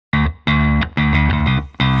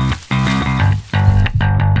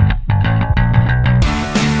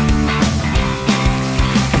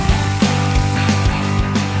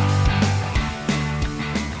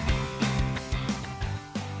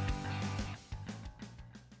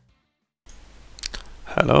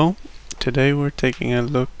Hello, today we're taking a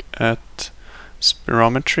look at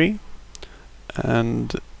spirometry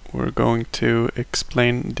and we're going to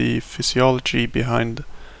explain the physiology behind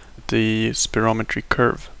the spirometry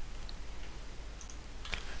curve.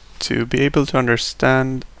 To be able to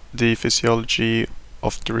understand the physiology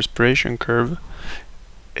of the respiration curve,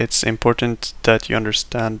 it's important that you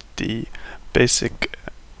understand the basic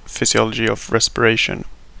physiology of respiration.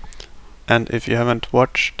 And if you haven't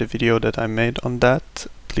watched the video that I made on that,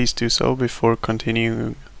 please do so before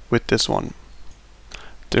continuing with this one.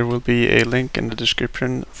 There will be a link in the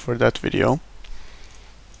description for that video.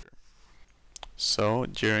 So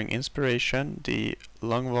during inspiration, the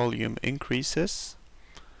lung volume increases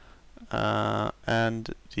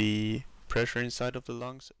and the pressure inside of the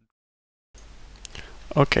lungs.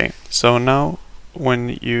 Okay, so now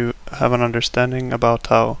when you have an understanding about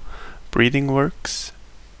how breathing works,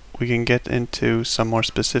 we can get into some more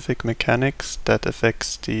specific mechanics that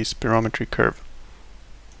affects the spirometry curve.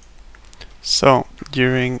 So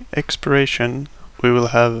during expiration we will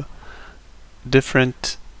have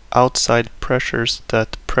different outside pressures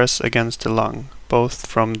that press against the lung, both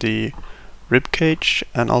from the rib cage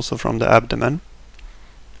and also from the abdomen.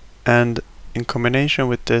 And in combination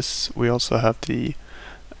with this we also have the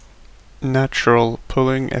natural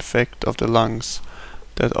pulling effect of the lungs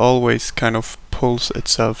that always kind of pulls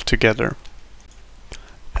itself together.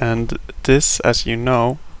 And this, as you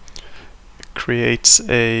know, creates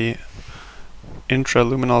a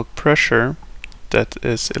intraluminal pressure that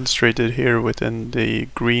is illustrated here within the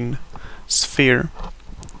green sphere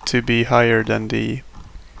to be higher than the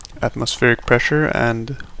atmospheric pressure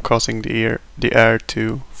and causing the air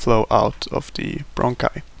to flow out of the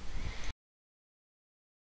bronchi.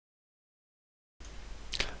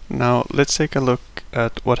 Now let's take a look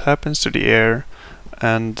at what happens to the air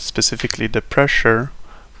and specifically the pressure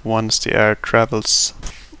once the air travels.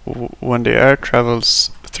 When the air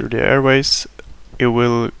travels through the airways, it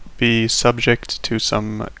will be subject to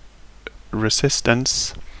some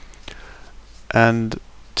resistance, and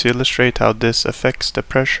to illustrate how this affects the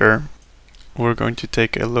pressure, we're going to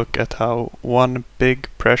take a look at how one big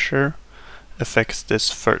pressure affects this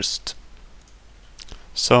first.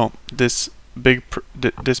 So this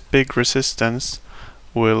big resistance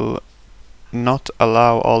will not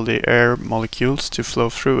allow all the air molecules to flow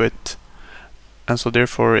through it, and so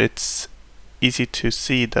therefore it's easy to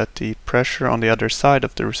see that the pressure on the other side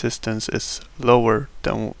of the resistance is lower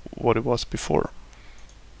than what it was before.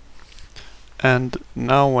 And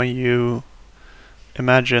now when you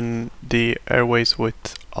imagine the airways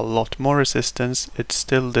with a lot more resistance, it's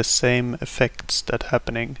still the same effects that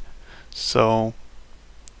happening. So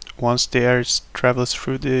once the air travels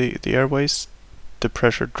through the airways, the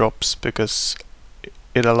pressure drops because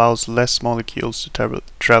it allows less molecules to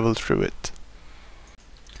travel through it.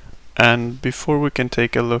 And before we can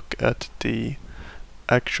take a look at the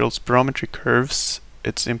actual spirometry curves,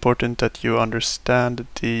 it's important that you understand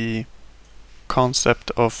the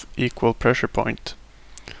concept of equal pressure point.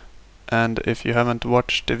 And if you haven't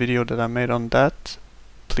watched the video that I made on that,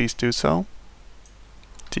 please do so.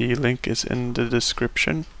 The link is in the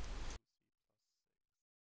description.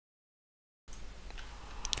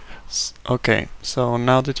 Okay, so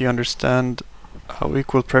now that you understand how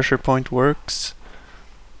equal pressure point works,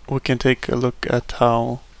 we can take a look at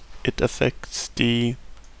how it affects the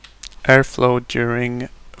airflow during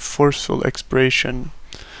forceful expiration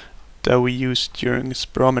that we use during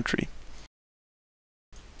spirometry.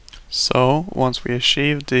 So once we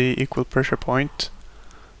achieve the equal pressure point,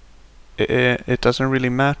 it doesn't really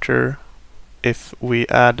matter if we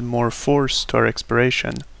add more force to our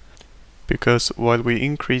expiration, because while we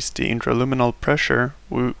increase the intraluminal pressure,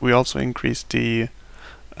 we also increase the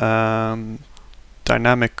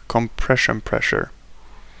dynamic compression pressure,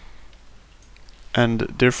 and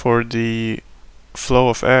therefore the flow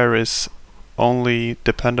of air is only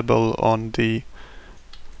dependable on the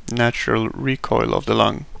natural recoil of the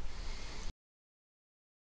lung.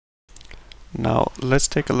 Now let's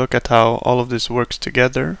take a look at how all of this works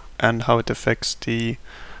together and how it affects the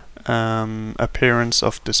appearance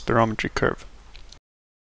of the spirometry curve.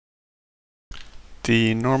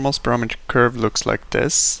 The normal spirometry curve looks like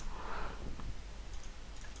this,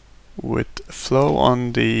 with flow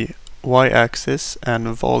on the y-axis and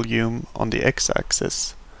volume on the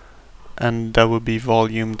x-axis, and that would be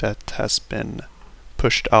volume that has been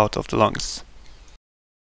pushed out of the lungs.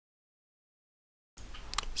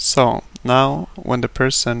 So now when the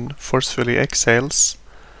person forcefully exhales,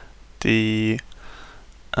 the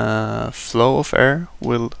flow of air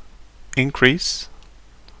will increase,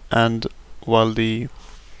 and while the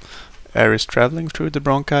air is traveling through the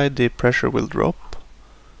bronchi, the pressure will drop,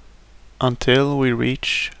 until we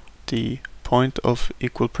reach the point of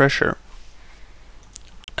equal pressure.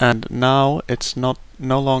 And now it's no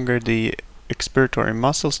longer the expiratory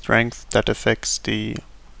muscle strength that affects the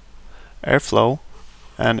airflow,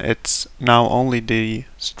 and it's now only the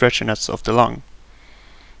stretchiness of the lung.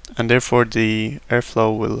 And therefore the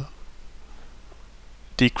airflow will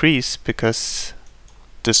decrease because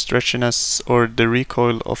the stretchiness or the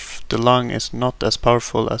recoil of the lung is not as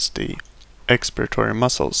powerful as the expiratory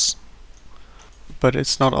muscles. But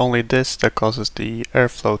it's not only this that causes the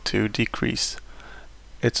airflow to decrease.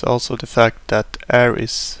 It's also the fact that air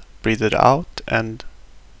is breathed out and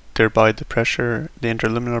thereby the pressure, the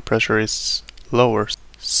interluminal pressure is lower,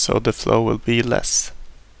 so the flow will be less.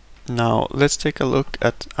 Now let's take a look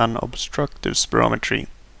at an obstructive spirometry.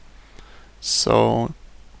 So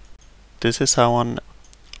this is how an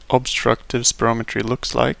obstructive spirometry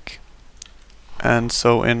looks like. And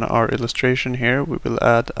so in our illustration here we will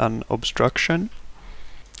add an obstruction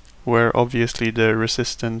where obviously the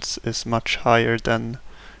resistance is much higher than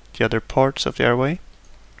the other parts of the airway.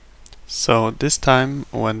 So this time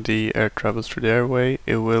when the air travels through the airway,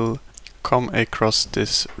 it will come across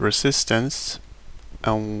this resistance,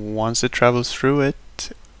 and once it travels through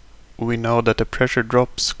it, we know that the pressure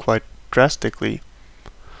drops quite drastically,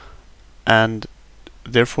 and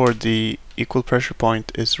therefore the equal pressure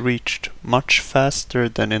point is reached much faster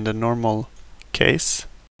than in the normal case.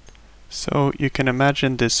 So you can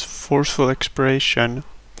imagine this forceful expiration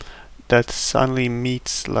that suddenly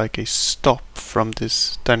meets like a stop from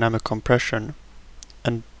this dynamic compression,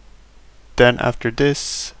 and then after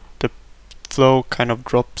this the flow kind of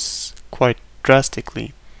drops quite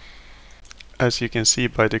drastically, as you can see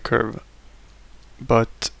by the curve.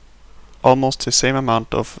 But almost the same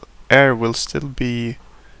amount of air will still be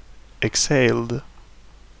exhaled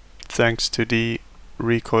thanks to the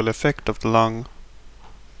recoil effect of the lung,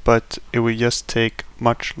 but it will just take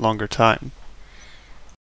much longer time.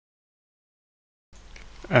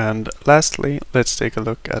 And lastly, let's take a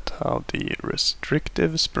look at how the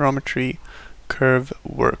restrictive spirometry curve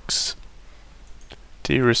works.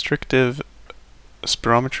 The restrictive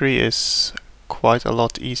spirometry is quite a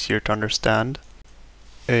lot easier to understand.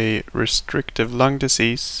 A restrictive lung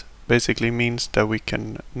disease basically means that we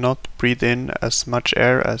can not breathe in as much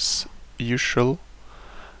air as usual,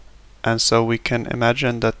 and so we can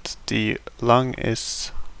imagine that the lung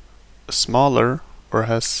is smaller or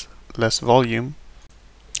has less volume,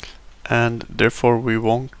 and therefore we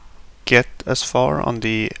won't get as far on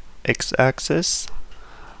the x-axis,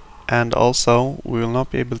 and also we will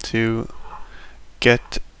not be able to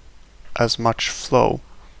get as much flow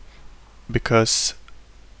because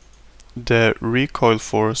the recoil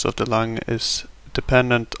force of the lung is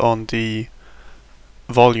dependent on the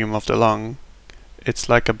volume of the lung. It's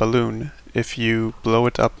like a balloon. If you blow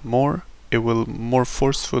it up more, it will more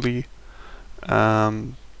forcefully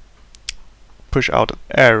push out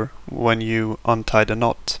air when you untie the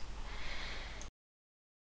knot.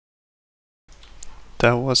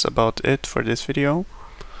 That was about it for this video.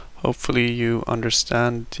 Hopefully you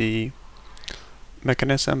understand the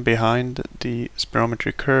mechanism behind the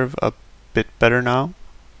spirometry curve a bit better now.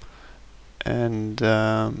 And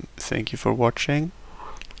thank you for watching.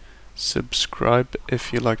 Subscribe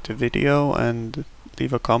if you liked the video and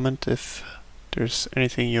leave a comment if there's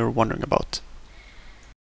anything you're wondering about.